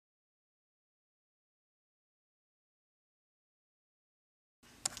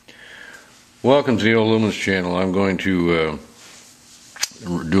Welcome to the Old Lumens channel. I'm going to do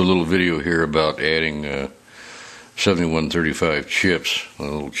a little video here about adding 7135 chips,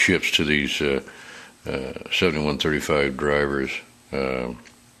 little chips to these 7135 drivers.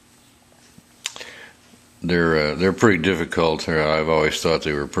 They're pretty difficult. I've always thought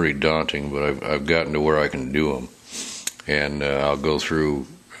they were pretty daunting, but I've gotten to where I can do them. And I'll go through.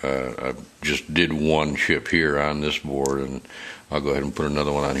 I just did one chip here on this board, and I'll go ahead and put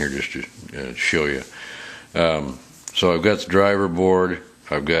another one on here just to show you. So I've got the driver board,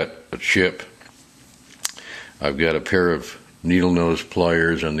 I've got a chip, I've got a pair of needle nose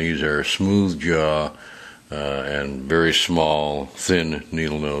pliers, and these are smooth jaw and very small, thin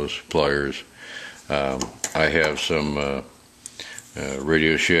needle nose pliers. I have some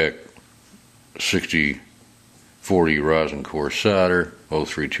Radio Shack 6040 rosin core solder,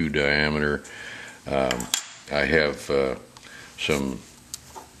 032 diameter. I have some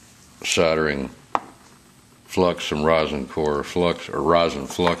soldering flux, some rosin core flux, or rosin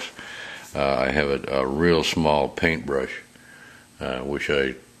flux. I have a real small paintbrush, which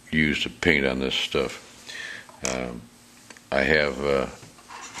I use to paint on this stuff. I have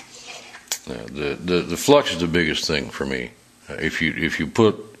the flux is the biggest thing for me. If you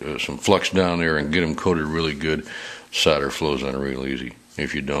put some flux down there and get them coated really good, solder flows on real easy.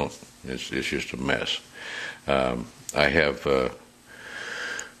 If you don't, it's just a mess. I have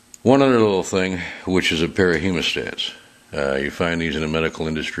one other little thing, which is a pair of hemostats. You find these in the medical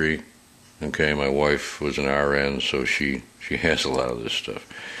industry. Okay, my wife was an RN, so she has a lot of this stuff.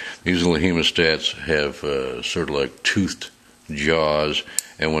 These little hemostats have sort of like toothed jaws,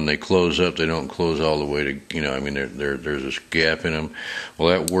 and when they close up, they don't close all the way to, I mean, there's this gap in them. Well,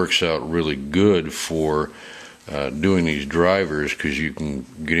 that works out really good for doing these drivers, because you can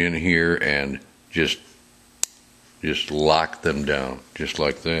get in here and just lock them down, just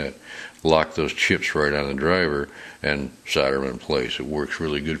like that. Lock those chips right on the driver and solder them in place. It works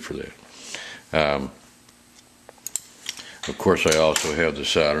really good for that. Of course, I also have the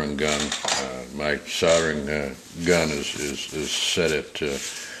soldering gun. My soldering gun is set at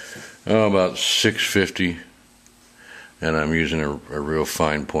about 650, and I'm using a real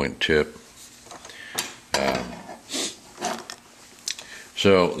fine point tip.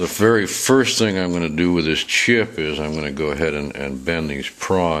 So the very first thing I'm going to do with this chip is I'm going to go ahead and bend these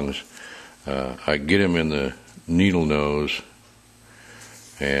prongs. I get them in the needle nose,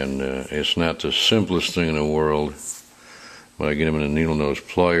 and it's not the simplest thing in the world, but I get them in the needle nose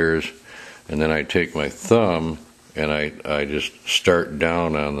pliers, and then I take my thumb and I just start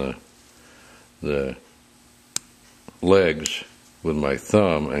down on the legs with my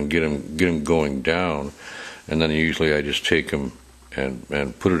thumb and get them going down, and then usually I just take them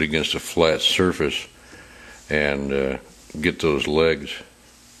and put it against a flat surface and get those legs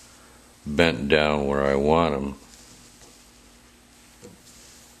bent down where I want them.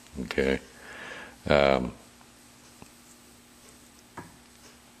 Okay.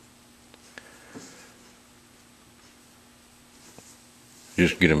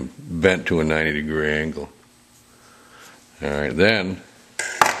 Just get them bent to a 90-degree angle. Alright, then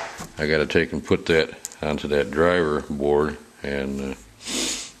I got to take and put that onto that driver board, and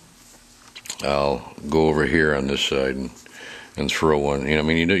I'll go over here on this side and throw one. I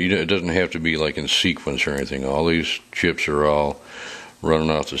mean, it doesn't have to be like in sequence or anything. All these chips are all running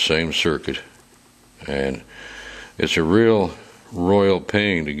off the same circuit, and it's a real royal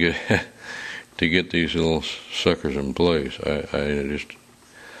pain to get these little suckers in place. I just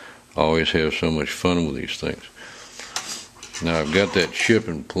always have so much fun with these things. Now I've got that chip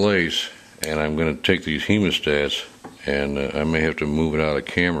in place, and I'm going to take these hemostats, and I may have to move it out of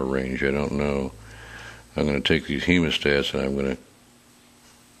camera range, I don't know. I'm going to take these hemostats and I'm going to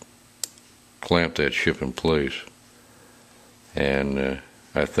clamp that chip in place. And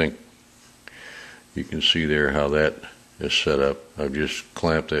I think you can see there how that is set up. I've just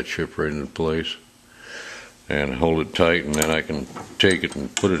clamped that chip right into place and hold it tight, and then I can take it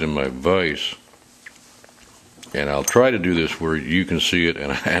and put it in my vise. And I'll try to do this where you can see it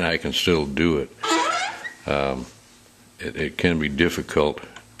and I can still do it. It can be difficult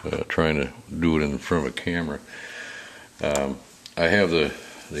trying to do it in front of a camera. I have the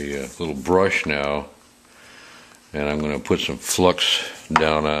little brush now, and I'm going to put some flux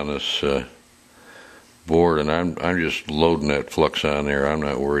down on this board, and I'm just loading that flux on there. I'm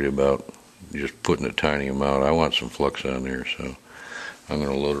not worried about just putting a tiny amount. I want some flux on there, so I'm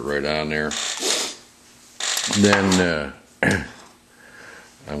going to load it right on there. Then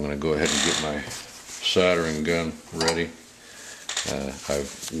I'm going to go ahead and get my soldering gun ready.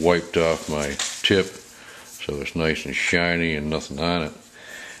 I've wiped off my tip so it's nice and shiny and nothing on it.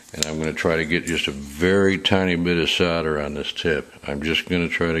 and I'm going to try to get just a very tiny bit of solder on this tip. I'm just going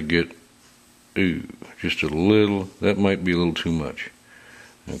to try to get, just a little. That might be a little too much.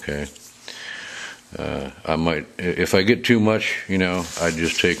 Okay. I might, if I get too much, I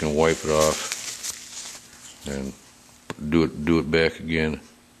just take and wipe it off and do it back again.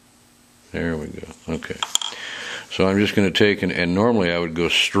 There we go. Okay. So I'm just going to take and normally I would go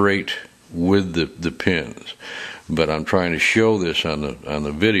straight with the pins, but I'm trying to show this on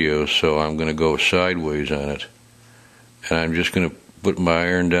the video, so I'm going to go sideways on it, and I'm just going to put my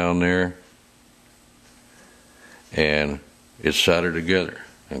iron down there, and it's soldered together.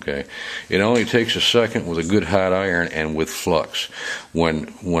 Okay, it only takes a second with a good hot iron and with flux. When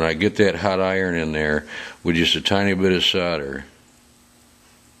I get that hot iron in there with just a tiny bit of solder,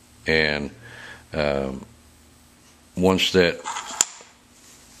 and once that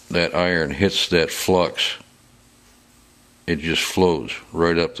iron hits that flux, it just flows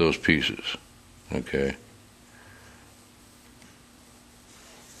right up those pieces. Okay.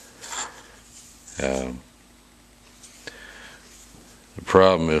 The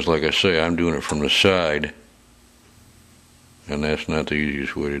problem is, like I say, I'm doing it from the side, and that's not the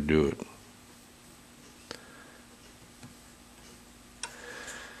easiest way to do it.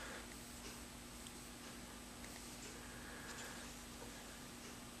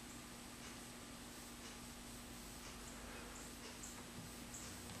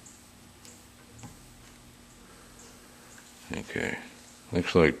 Okay,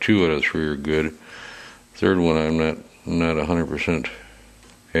 looks like 2 out of 3 are good. Third one I'm not 100%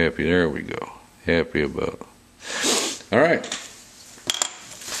 happy. There we go. Happy about. All right.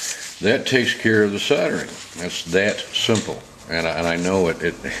 That takes care of the soldering. That's that simple. And I know it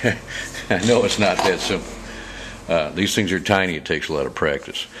I know it's not that simple. These things are tiny. It takes a lot of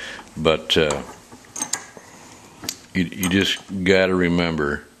practice. But you just got to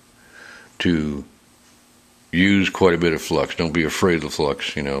remember to use quite a bit of flux. Don't be afraid of the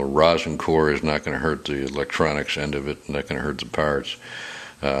flux. Rosin core is not going to hurt the electronics end of it, not going to hurt the parts.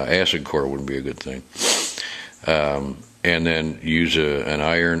 Acid core wouldn't be a good thing. And then use an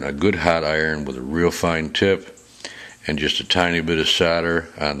iron, a good hot iron with a real fine tip, and just a tiny bit of solder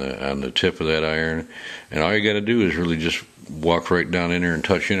on the tip of that iron. And all you got to do is really just walk right down in there and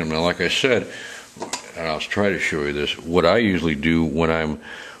touch in them. Now, like I said, and I'll try to show you this. What I usually do when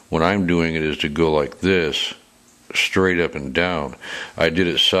I'm doing it is to go like this, straight up and down. I did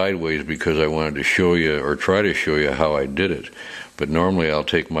it sideways because I wanted to show you, or try to show you, how I did it. But normally I'll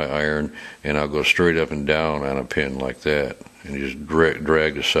take my iron and I'll go straight up and down on a pin like that, and just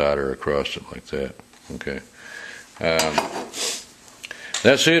drag the solder across it like that. Okay.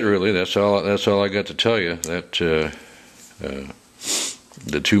 That's it, really. That's all I got to tell you. That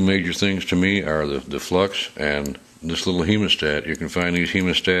the 2 major things to me are the flux and this little hemostat. You can find these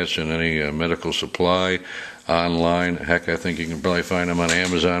hemostats in any medical supply, online. Heck, I think you can probably find them on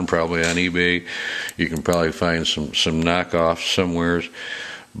Amazon, probably on eBay. You can probably find some knockoffs somewheres.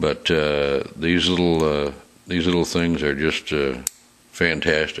 But these little things are just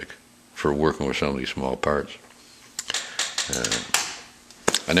fantastic for working with some of these small parts.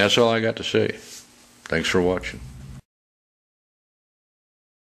 And that's all I got to say. Thanks for watching.